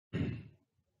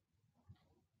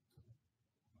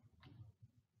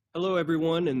Hello,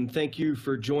 everyone, and thank you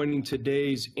for joining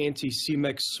today's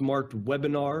Anticimex Smart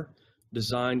webinar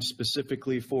designed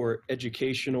specifically for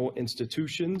educational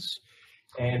institutions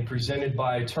and presented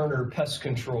by Turner Pest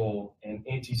Control and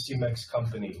Anticimex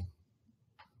Company.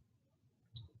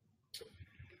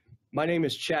 My name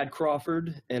is Chad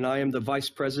Crawford, and I am the Vice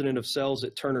President of Sales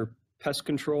at Turner Pest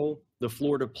Control, the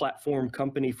Florida platform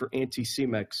company for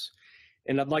Anticimex.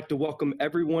 And I'd like to welcome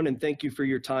everyone and thank you for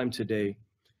your time today.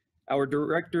 Our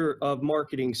Director of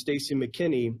Marketing, Stacy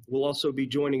McKinney, will also be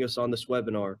joining us on this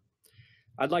webinar.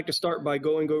 I'd like to start by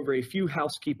going over a few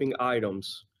housekeeping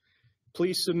items.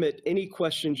 Please submit any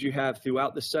questions you have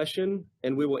throughout the session,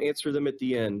 and we will answer them at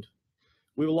the end.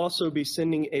 We will also be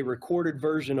sending a recorded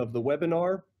version of the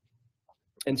webinar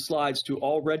and slides to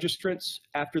all registrants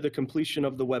after the completion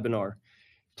of the webinar.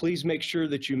 Please make sure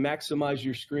that you maximize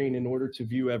your screen in order to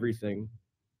view everything.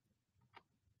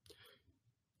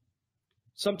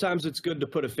 Sometimes it's good to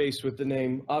put a face with the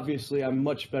name. Obviously, I'm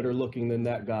much better looking than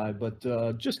that guy, but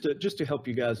just to help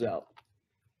you guys out.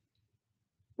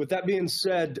 With that being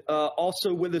said,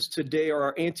 also with us today are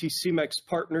our Anticimex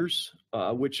partners,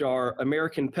 which are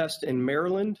American Pest in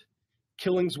Maryland,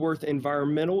 Killingsworth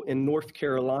Environmental in North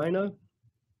Carolina,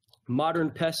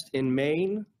 Modern Pest in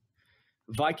Maine,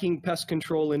 Viking Pest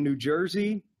Control in New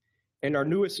Jersey, and our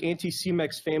newest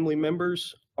Anticimex family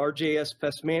members, RJS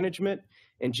Pest Management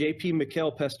and JP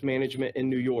McHale Pest Management in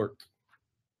New York.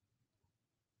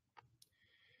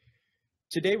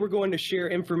 Today we're going to share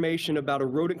information about a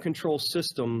rodent control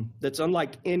system that's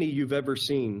unlike any you've ever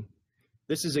seen.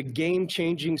 This is a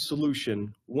game-changing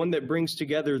solution, one that brings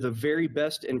together the very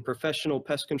best in professional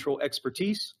pest control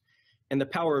expertise and the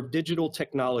power of digital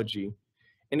technology.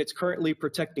 And it's currently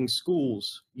protecting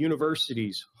schools,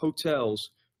 universities, hotels,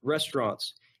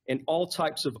 restaurants, and all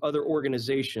types of other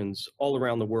organizations all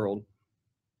around the world.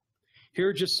 Here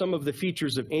are just some of the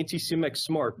features of Anticimex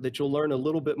Smart that you'll learn a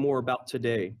little bit more about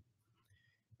today.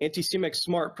 Anticimex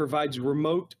Smart provides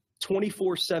remote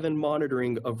 24/7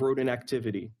 monitoring of rodent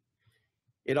activity.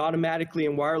 It automatically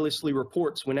and wirelessly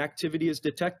reports when activity is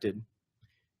detected.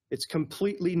 It's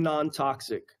completely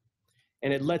non-toxic,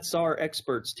 and it lets our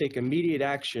experts take immediate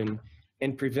action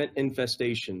and prevent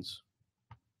infestations.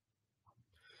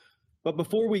 But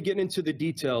before we get into the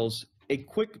details, a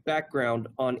quick background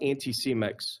on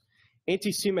Anticimex.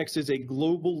 Anticimex is a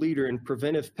global leader in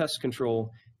preventive pest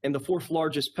control and the fourth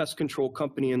largest pest control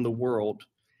company in the world.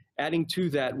 Adding to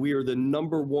that, we are the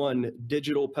 #1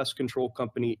 digital pest control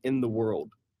company in the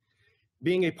world.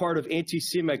 Being a part of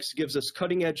Anticimex gives us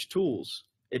cutting-edge tools,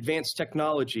 advanced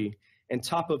technology, and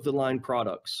top-of-the-line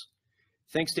products.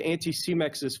 Thanks to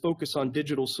Anticimex's focus on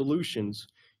digital solutions,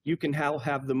 you can now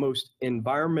have the most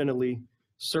environmentally,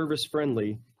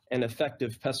 service-friendly, and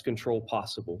effective pest control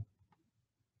possible.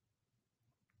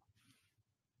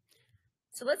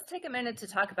 So let's take a minute to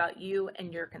talk about you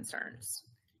and your concerns.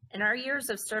 In our years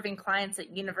of serving clients at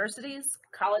universities,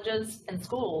 colleges, and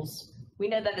schools, we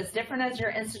know that as different as your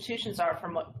institutions are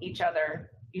from each other,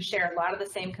 you share a lot of the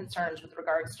same concerns with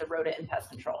regards to rodent and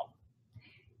pest control.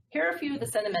 Here are a few of the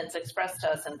sentiments expressed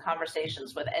to us in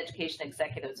conversations with education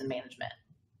executives and management.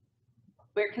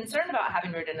 We're concerned about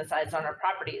having rodenticides on our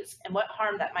properties and what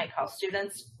harm that might cause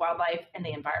students, wildlife, and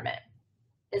the environment.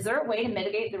 Is there a way to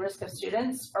mitigate the risk of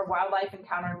students or wildlife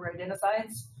encountering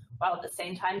rodenticides while at the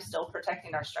same time still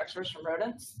protecting our structures from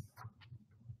rodents?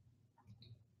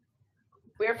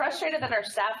 We are frustrated that our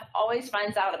staff always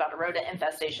finds out about a rodent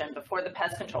infestation before the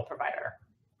pest control provider.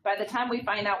 By the time we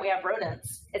find out we have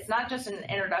rodents, it's not just an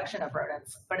introduction of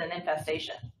rodents, but an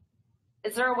infestation.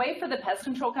 Is there a way for the pest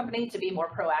control company to be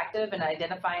more proactive in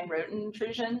identifying rodent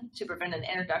intrusion to prevent an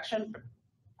introduction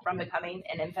from becoming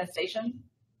an infestation?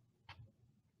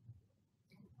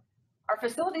 Our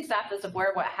facility staff is aware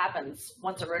of what happens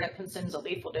once a rodent consumes a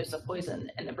lethal dose of poison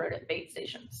in the rodent bait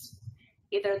stations.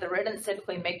 Either the rodents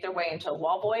typically make their way into a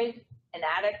wall void, an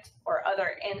attic, or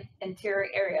other interior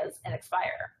areas and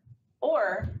expire.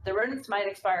 Or the rodents might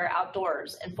expire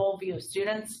outdoors in full view of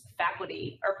students,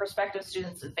 faculty, or prospective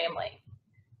students and family.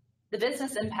 The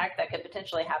business impact that could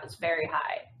potentially have is very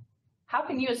high. How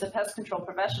can you as a pest control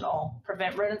professional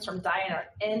prevent rodents from dying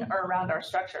in or around our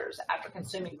structures after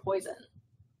consuming poison?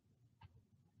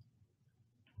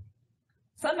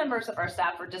 Some members of our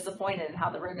staff were disappointed in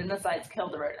how the rodenticides kill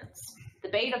the rodents. The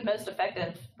bait of most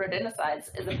effective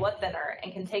rodenticides is a blood thinner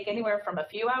and can take anywhere from a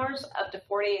few hours up to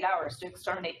 48 hours to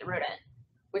exterminate the rodent,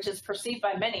 which is perceived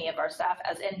by many of our staff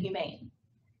as inhumane.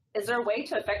 Is there a way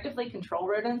to effectively control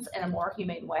rodents in a more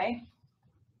humane way?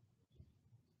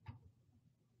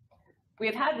 We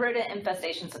have had rodent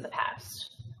infestations in the past.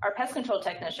 Our pest control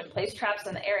technician placed traps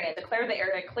in the area and declared the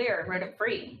area clear and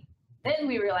rodent-free. Then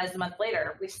we realized a month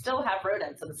later, we still have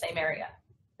rodents in the same area.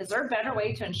 Is there a better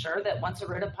way to ensure that once a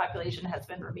rodent population has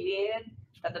been remediated,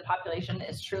 that the population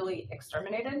is truly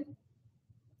exterminated?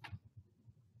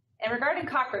 And regarding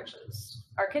cockroaches,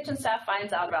 our kitchen staff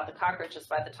finds out about the cockroaches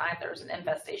by the time there's an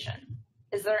infestation.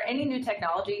 Is there any new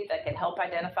technology that can help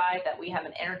identify that we have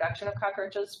an introduction of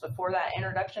cockroaches before that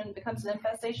introduction becomes an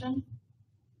infestation?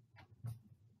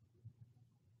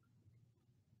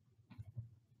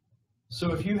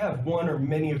 So if you have one or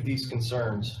many of these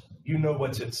concerns, you know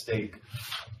what's at stake.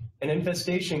 An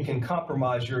infestation can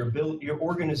compromise your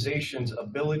organization's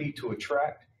ability to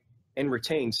attract and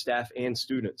retain staff and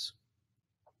students.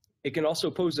 It can also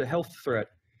pose a health threat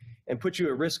and put you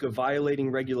at risk of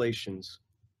violating regulations.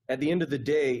 At the end of the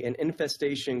day, an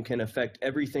infestation can affect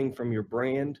everything from your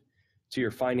brand to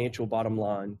your financial bottom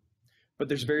line. But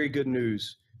there's very good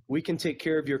news. We can take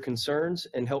care of your concerns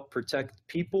and help protect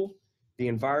people, the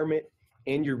environment,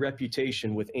 and your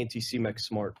reputation with Anticimex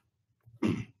Smart.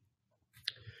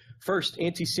 First,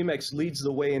 Anticimex leads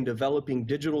the way in developing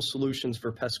digital solutions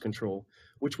for pest control,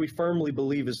 which we firmly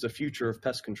believe is the future of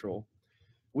pest control.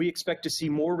 We expect to see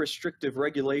more restrictive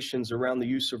regulations around the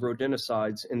use of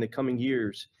rodenticides in the coming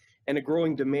years and a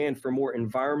growing demand for more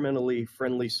environmentally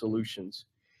friendly solutions.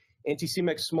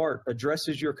 Anticimex Smart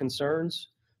addresses your concerns,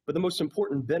 but the most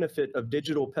important benefit of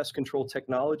digital pest control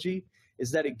technology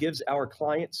is that it gives our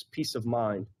clients peace of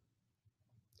mind.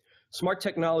 Smart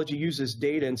technology uses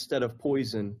data instead of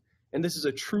poison, and this is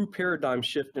a true paradigm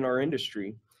shift in our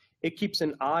industry. It keeps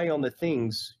an eye on the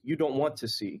things you don't want to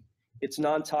see. It's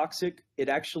non-toxic. It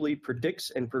actually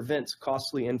predicts and prevents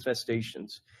costly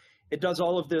infestations. It does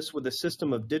all of this with a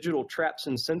system of digital traps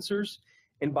and sensors,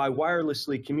 and by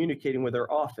wirelessly communicating with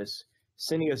our office,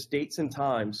 sending us dates and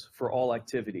times for all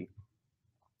activity.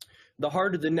 The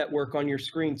heart of the network on your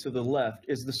screen to the left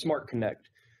is the Smart Connect.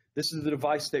 This is the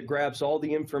device that grabs all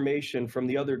the information from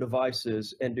the other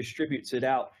devices and distributes it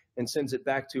out and sends it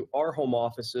back to our home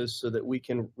offices so that we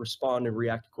can respond and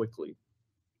react quickly.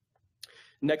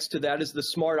 Next to that is the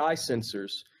Smart Eye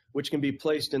sensors, which can be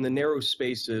placed in the narrow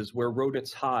spaces where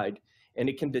rodents hide, and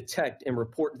it can detect and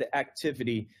report the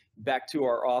activity back to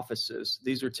our offices.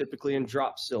 These are typically in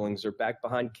drop ceilings or back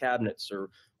behind cabinets or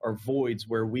voids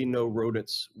where we know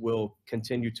rodents will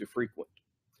continue to frequent.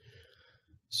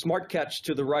 Smart Catch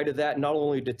to the right of that not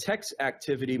only detects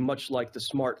activity much like the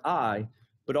Smart Eye,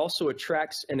 but also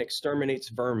attracts and exterminates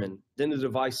vermin. Then the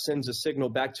device sends a signal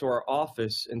back to our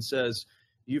office and says,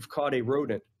 "You've caught a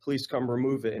rodent, please come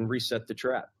remove it and reset the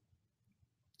trap."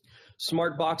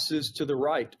 Smart Boxes to the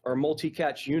right are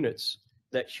multi-catch units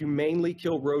that humanely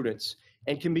kill rodents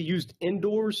and can be used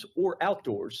indoors or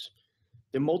outdoors.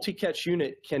 The multi-catch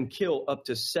unit can kill up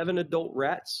to 7 adult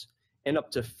rats and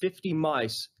up to 50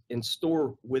 mice and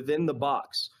store within the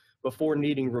box before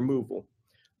needing removal.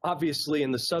 Obviously,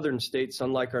 in the southern states,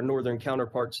 unlike our northern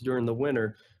counterparts during the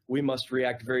winter, we must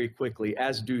react very quickly,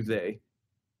 as do they.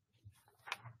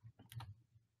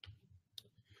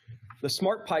 The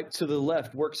Smart Pipe to the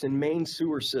left works in main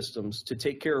sewer systems to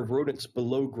take care of rodents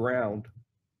below ground.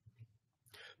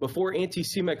 Before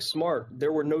Anticimex Smart,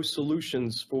 there were no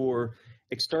solutions for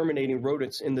exterminating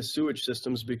rodents in the sewage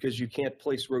systems because you can't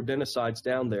place rodenticides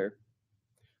down there.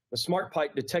 The Smart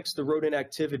Pipe detects the rodent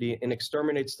activity and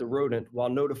exterminates the rodent while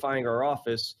notifying our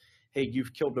office, "Hey,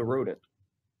 you've killed a rodent."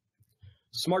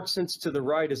 Smart Sense to the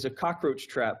right is a cockroach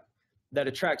trap that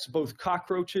attracts both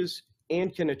cockroaches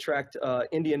and can attract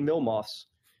Indian mill moths,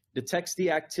 detects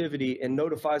the activity and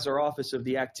notifies our office of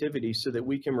the activity so that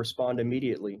we can respond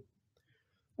immediately.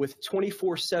 With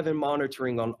 24/7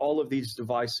 monitoring on all of these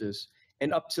devices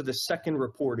and up to the second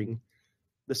reporting,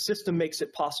 the system makes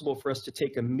it possible for us to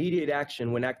take immediate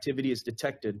action when activity is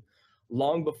detected,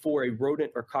 long before a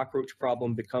rodent or cockroach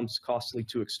problem becomes costly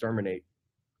to exterminate.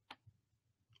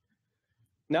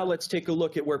 Now let's take a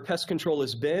look at where pest control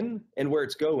has been and where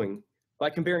it's going by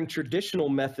comparing traditional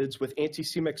methods with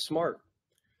Anticimex Smart.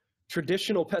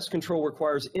 Traditional pest control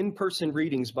requires in-person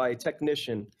readings by a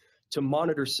technician to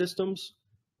monitor systems,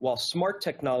 while Smart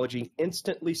technology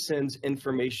instantly sends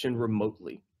information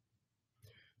remotely.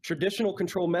 Traditional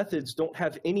control methods don't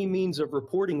have any means of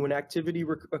reporting when activity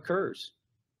occurs,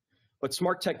 but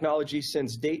Smart technology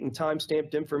sends date and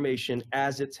time-stamped information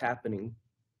as it's happening.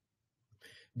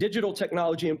 Digital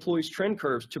technology employs trend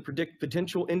curves to predict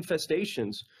potential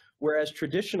infestations, whereas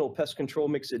traditional pest control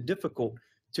makes it difficult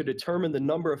to determine the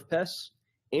number of pests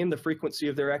and the frequency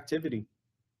of their activity.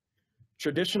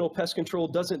 Traditional pest control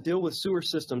doesn't deal with sewer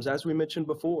systems, as we mentioned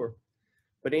before,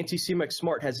 but Anticimex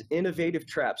Smart has innovative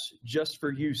traps just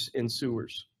for use in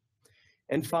sewers.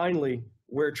 And finally,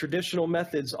 where traditional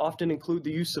methods often include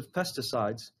the use of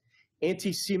pesticides,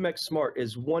 Anticimex Smart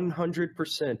is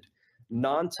 100%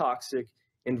 non-toxic,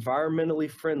 environmentally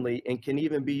friendly, and can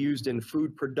even be used in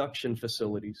food production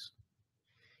facilities.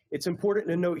 It's important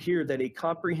to note here that a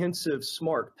comprehensive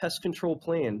smart pest control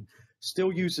plan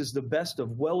still uses the best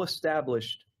of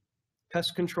well-established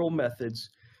pest control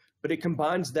methods, but it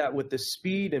combines that with the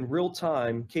speed and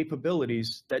real-time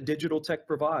capabilities that digital tech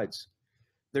provides.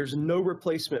 There's no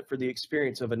replacement for the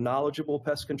experience of a knowledgeable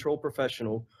pest control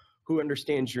professional who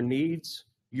understands your needs,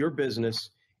 your business,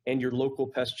 and your local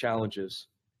pest challenges.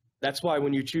 That's why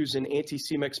when you choose an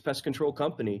Anticimex pest control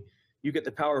company, you get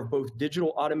the power of both digital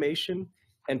automation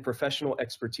and professional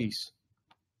expertise.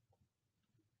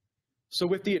 So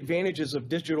with the advantages of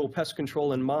digital pest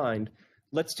control in mind,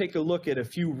 let's take a look at a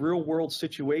few real-world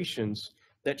situations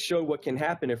that show what can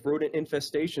happen if rodent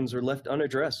infestations are left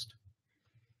unaddressed.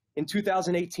 In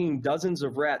 2018, dozens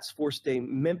of rats forced a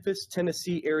Memphis,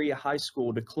 Tennessee area high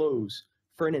school to close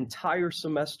for an entire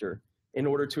semester in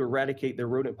order to eradicate their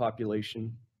rodent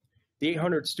population. The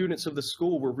 800 students of the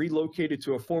school were relocated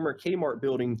to a former Kmart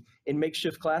building in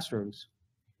makeshift classrooms.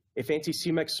 If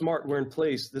Anticimex Smart were in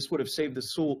place, this would have saved the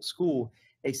school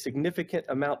a significant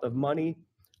amount of money,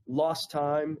 lost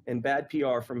time, and bad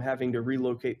PR from having to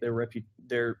relocate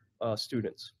their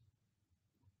students.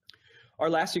 Our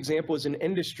last example is an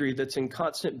industry that's in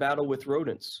constant battle with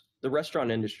rodents, the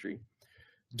restaurant industry.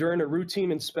 During a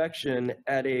routine inspection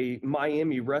at a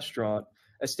Miami restaurant,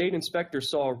 a state inspector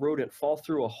saw a rodent fall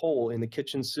through a hole in the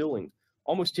kitchen ceiling,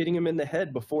 almost hitting him in the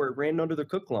head before it ran under the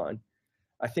cook line.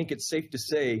 I think it's safe to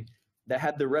say that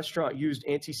had the restaurant used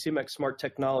Anticimex Smart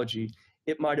technology,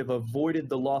 it might have avoided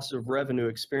the loss of revenue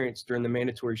experienced during the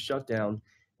mandatory shutdown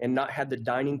and not had the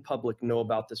dining public know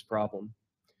about this problem.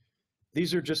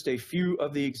 These are just a few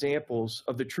of the examples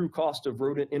of the true cost of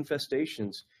rodent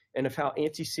infestations and of how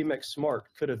Anticimex Smart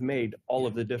could have made all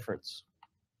of the difference.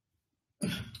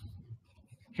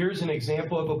 Here's an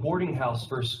example of a boarding house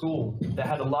for a school that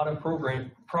had a lot of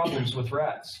problems with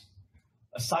rats.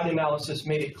 A site analysis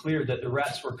made it clear that the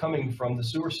rats were coming from the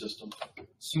sewer system.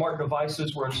 Smart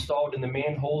devices were installed in the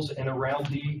manholes and around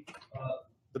the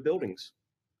buildings.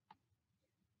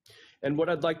 And what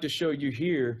I'd like to show you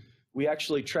here, we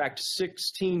actually tracked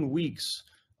 16 weeks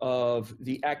of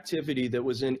the activity that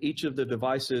was in each of the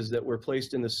devices that were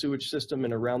placed in the sewage system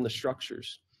and around the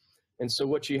structures. And so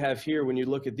what you have here, when you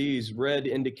look at these, red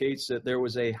indicates that there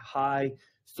was a high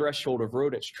threshold of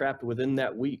rodents trapped within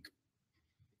that week.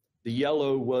 The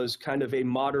yellow was kind of a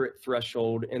moderate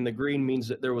threshold, and the green means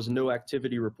that there was no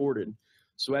activity reported.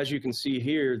 So as you can see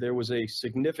here, there was a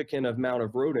significant amount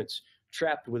of rodents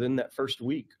trapped within that first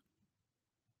week.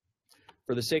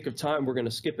 For the sake of time, we're going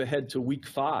to skip ahead to week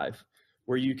 5,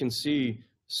 where you can see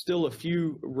still a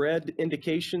few red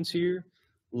indications here,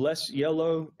 less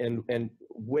yellow, and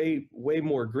way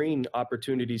more green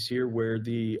opportunities here where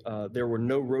there were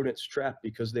no rodents trapped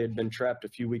because they had been trapped a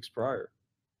few weeks prior.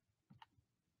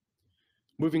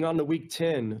 Moving on to week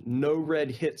 10, no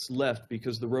red hits left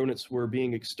because the rodents were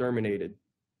being exterminated.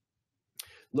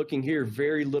 Looking here,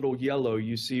 very little yellow.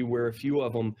 You see where a few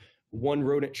of them, 1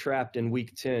 rodent trapped in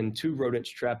week 10, 2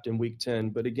 rodents trapped in week 10,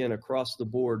 but again, across the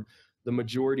board, the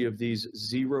majority of these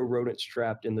 0 rodents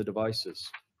trapped in the devices.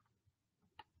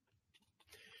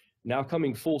 Now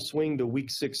coming full swing to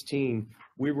week 16,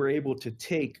 we were able to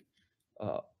take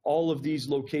all of these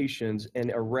locations and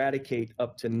eradicate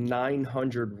up to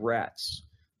 900 rats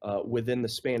within the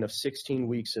span of 16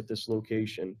 weeks at this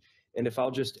location. And if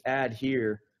I'll just add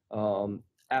here,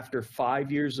 after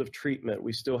 5 years of treatment,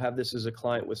 we still have this as a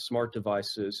client with smart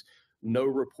devices, no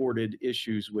reported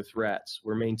issues with rats.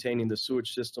 We're maintaining the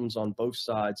sewage systems on both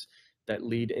sides that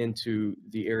lead into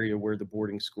the area where the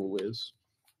boarding school is.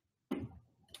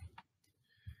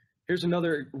 Here's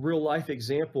another real life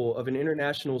example of an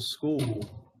international school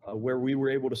where we were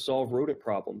able to solve rodent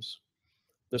problems.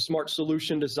 The smart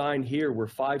solution design here were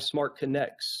 5 smart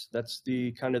connects. That's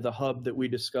the kind of the hub that we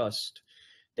discussed.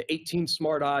 The 18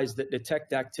 smart eyes that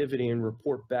detect activity and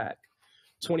report back.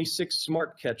 26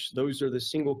 smart catch, those are the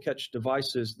single catch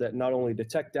devices that not only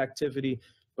detect activity,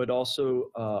 but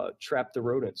also trap the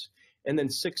rodents. And then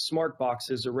 6 smart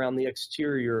boxes around the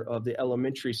exterior of the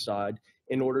elementary side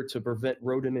in order to prevent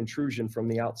rodent intrusion from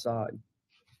the outside.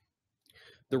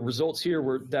 The results here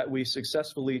were that we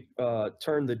successfully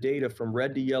turned the data from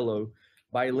red to yellow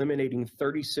by eliminating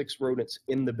 36 rodents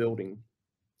in the building.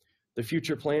 The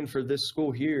future plan for this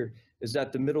school here is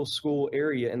that the middle school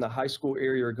area and the high school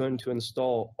area are going to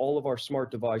install all of our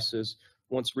smart devices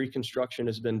once reconstruction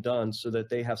has been done so that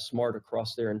they have smart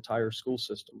across their entire school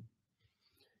system.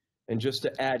 And just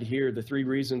to add here, the 3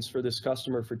 reasons for this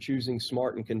customer for choosing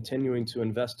smart and continuing to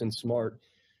invest in smart.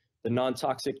 the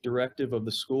non-toxic directive of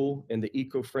the school and the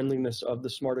eco-friendliness of the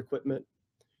smart equipment,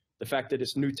 the fact that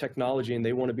it's new technology and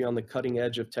they want to be on the cutting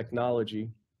edge of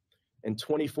technology, and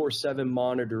 24/7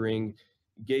 monitoring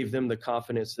gave them the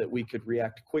confidence that we could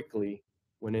react quickly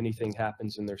when anything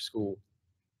happens in their school.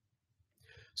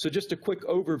 So just a quick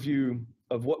overview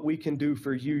of what we can do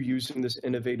for you using this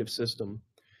innovative system.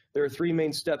 There are 3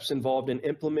 main steps involved in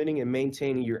implementing and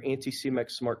maintaining your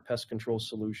Anticimex Smart Pest Control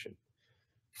solution.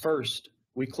 First,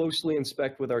 we closely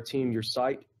inspect with our team your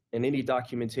site and any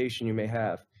documentation you may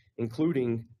have,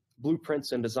 including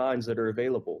blueprints and designs that are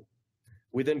available.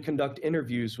 We then conduct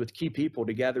interviews with key people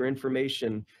to gather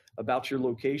information about your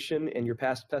location and your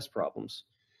past pest problems.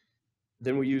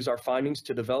 Then we use our findings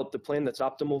to develop the plan that's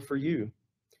optimal for you.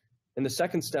 In the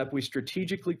second step, we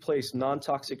strategically place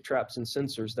non-toxic traps and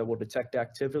sensors that will detect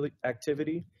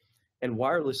activity and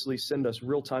wirelessly send us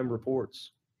real-time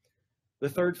reports. The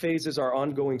third phase is our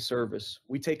ongoing service.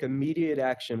 We take immediate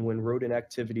action when rodent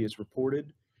activity is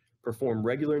reported, perform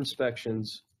regular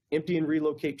inspections, empty and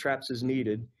relocate traps as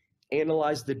needed,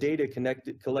 analyze the data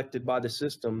collected by the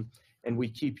system, and we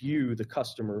keep you, the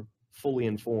customer, fully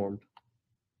informed.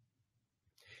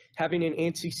 Having an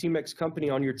Anticimex company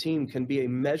on your team can be a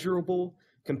measurable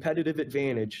competitive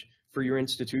advantage for your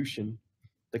institution.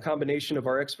 The combination of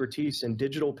our expertise in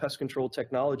digital pest control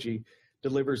technology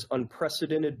delivers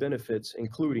unprecedented benefits,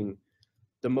 including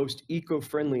the most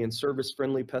eco-friendly and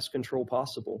service-friendly pest control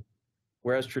possible.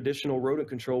 Whereas traditional rodent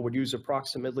control would use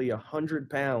approximately 100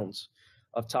 pounds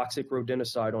of toxic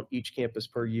rodenticide on each campus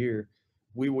per year,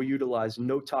 we will utilize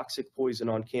no toxic poison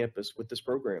on campus with this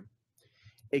program.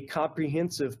 A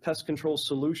comprehensive pest control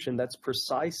solution that's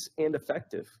precise and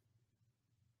effective.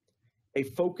 A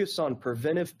focus on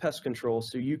preventive pest control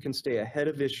so you can stay ahead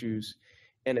of issues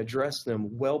and address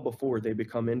them well before they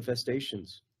become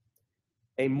infestations.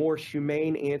 A more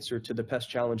humane answer to the pest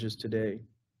challenges today.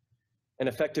 An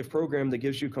effective program that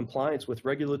gives you compliance with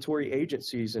regulatory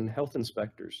agencies and health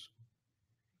inspectors.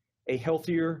 A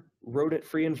healthier,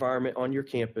 rodent-free environment on your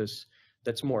campus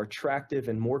that's more attractive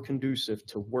and more conducive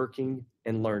to working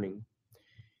and learning.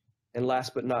 And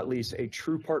last but not least, a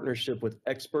true partnership with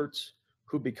experts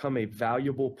who become a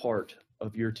valuable part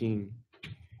of your team.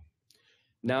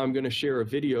 Now I'm going to share a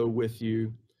video with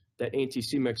you that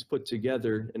Anticimex put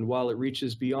together, and while it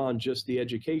reaches beyond just the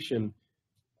education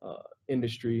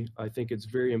industry, I think it's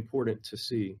very important to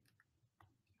see.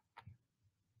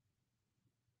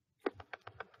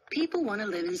 People want to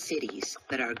live in cities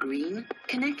that are green,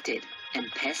 connected, and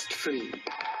pest-free.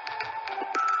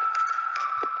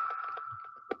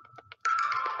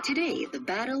 Today, the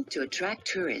battle to attract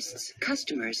tourists,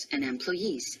 customers, and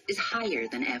employees is higher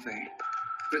than ever.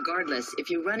 Regardless if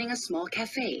you're running a small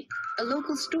cafe, a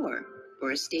local store,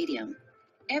 or a stadium,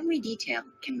 every detail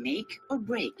can make or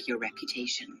break your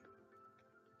reputation.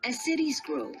 As cities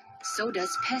grow, so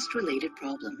does pest-related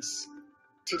problems.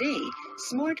 Today,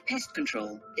 smart pest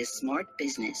control is smart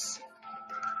business.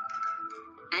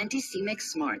 Anticimex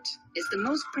Smart is the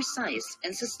most precise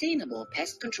and sustainable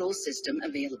pest control system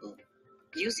available.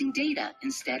 Using data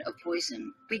instead of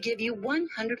poison, we give you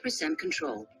 100%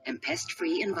 control and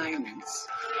pest-free environments.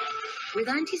 With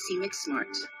Anticimex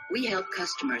Smart, we help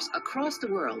customers across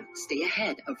the world stay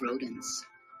ahead of rodents.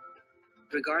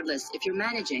 Regardless if you're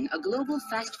managing a global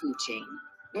fast food chain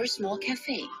or a small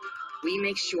cafe, we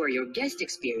make sure your guest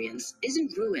experience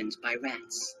isn't ruined by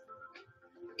rats.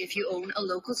 If you own a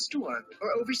local store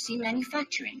or oversee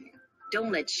manufacturing,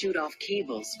 don't let shoot-off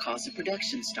cables cause a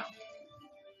production stop.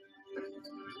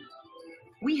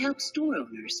 We help store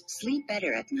owners sleep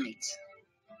better at night,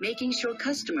 making sure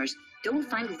customers don't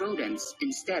find rodents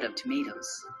instead of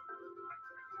tomatoes.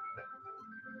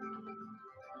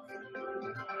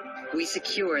 We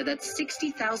secure that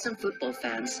 60,000 football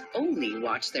fans only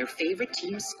watch their favorite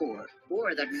team score,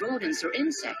 or that rodents or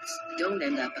insects don't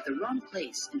end up at the wrong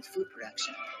place in food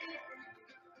production.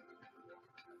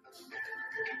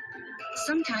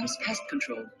 Sometimes pest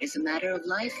control is a matter of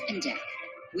life and death.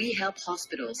 We help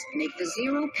hospitals make the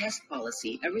zero pest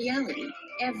policy a reality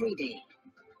every day.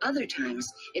 Other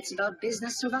times, it's about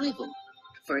business survival.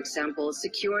 For example,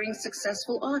 securing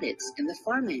successful audits in the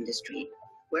pharma industry,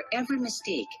 where every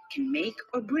mistake can make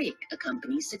or break a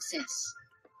company's success.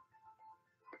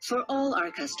 For all our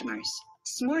customers,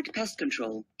 smart pest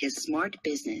control is smart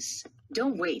business.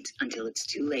 Don't wait until it's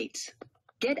too late.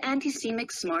 Get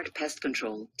Anticimex Smart Pest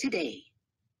Control today.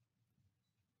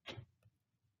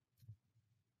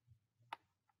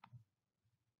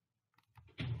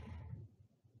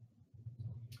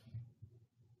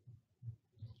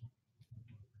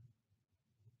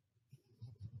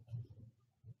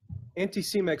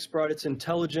 Anticimex brought its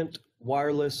intelligent,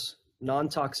 wireless,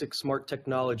 non-toxic smart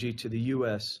technology to the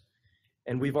US,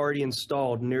 and we've already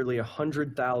installed nearly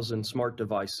 100,000 smart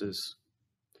devices.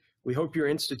 We hope your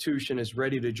institution is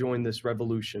ready to join this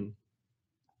revolution.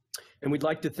 And we'd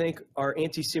like to thank our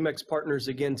Anticimex partners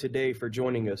again today for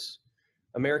joining us.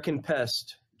 American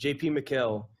Pest, JP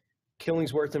McHale,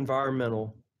 Killingsworth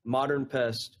Environmental, Modern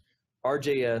Pest,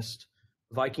 RJS,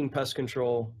 Viking Pest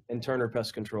Control, and Turner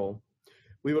Pest Control.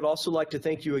 We would also like to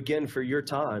thank you again for your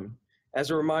time. As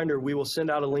a reminder, we will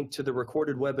send out a link to the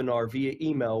recorded webinar via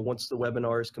email once the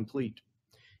webinar is complete.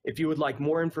 If you would like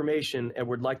more information and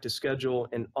would like to schedule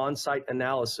an on-site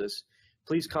analysis,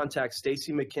 please contact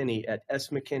Stacy McKinney at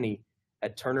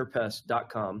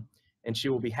smckinney@turnerpest.com, and she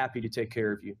will be happy to take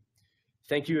care of you.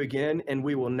 Thank you again, and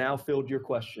we will now field your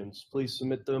questions. Please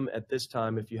submit them at this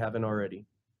time if you haven't already.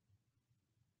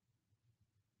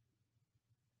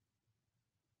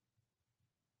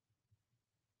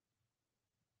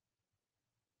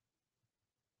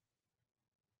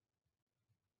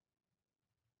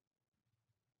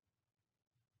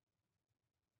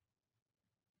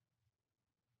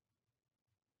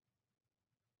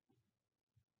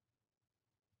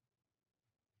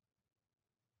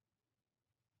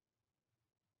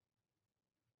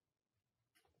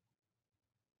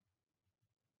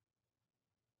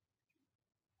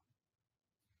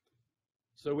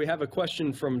 So we have a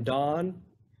question from Don.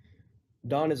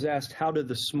 Don has asked, how did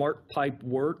the smart pipe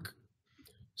work?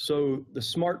 So the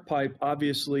smart pipe,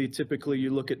 obviously, typically you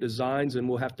look at designs and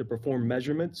we'll have to perform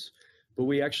measurements, but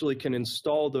we actually can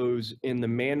install those in the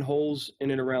manholes in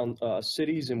and around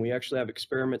cities, and we actually have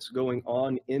experiments going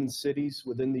on in cities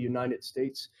within the United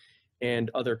States and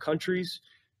other countries.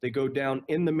 They go down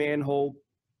in the manhole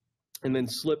and then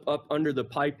slip up under the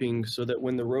piping so that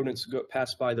when the rodents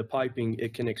pass by the piping,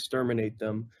 it can exterminate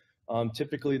them.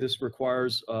 Typically, this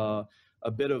requires a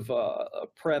bit of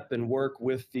prep and work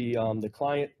with the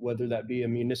client, whether that be a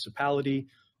municipality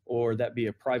or that be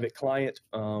a private client.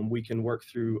 We can work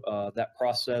through that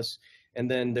process. And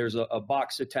then there's a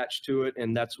box attached to it,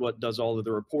 and that's what does all of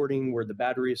the reporting, where the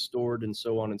battery is stored, and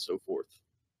so on and so forth.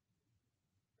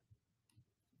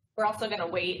 We're also going to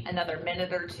wait another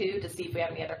minute or two to see if we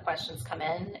have any other questions come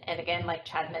in. And again, like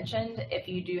Chad mentioned, if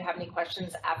you do have any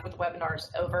questions after the webinar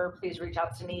is over, please reach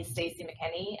out to me, Stacy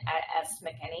McKinney at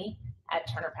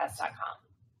smckinney@turnerpest.com.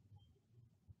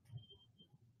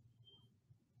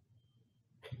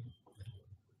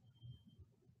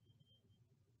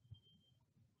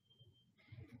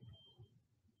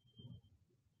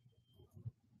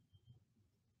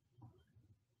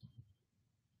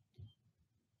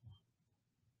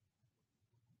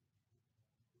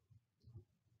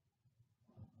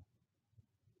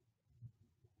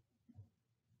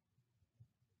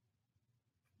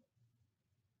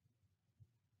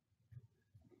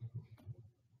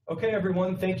 Okay,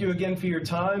 everyone, thank you again for your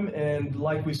time. And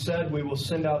like we said, we will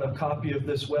send out a copy of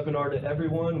this webinar to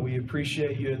everyone. We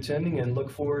appreciate you attending and look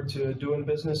forward to doing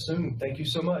business soon. Thank you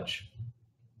so much.